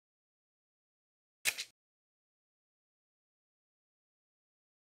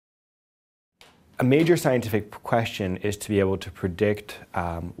A major scientific question is to be able to predict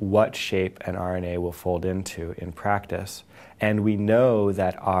what shape an RNA will fold into in practice. And we know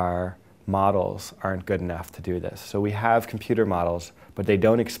that our models aren't good enough to do this. So we have computer models, but they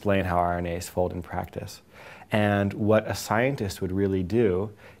don't explain how RNAs fold in practice. And what a scientist would really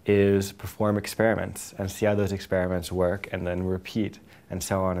do is perform experiments and see how those experiments work and then repeat and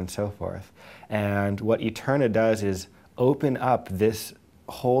so on and so forth. And what EteRNA does is open up this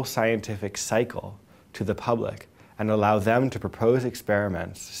whole scientific cycle to the public and allow them to propose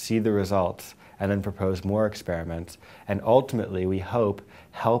experiments, see the results, and then propose more experiments, and ultimately, we hope,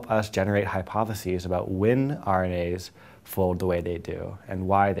 help us generate hypotheses about when RNAs fold the way they do and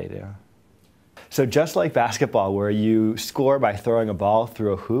why they do. So just like basketball, where you score by throwing a ball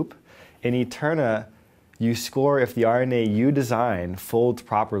through a hoop, in EteRNA, you score if the RNA you design folds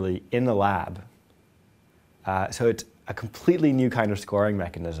properly in the lab. So it's a completely new kind of scoring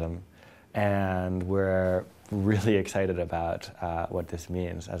mechanism, and we're really excited about what this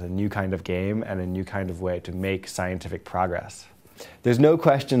means as a new kind of game and a new kind of way to make scientific progress. There's no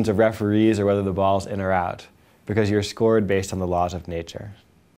questions of referees or whether the ball's in or out, because you're scored based on the laws of nature.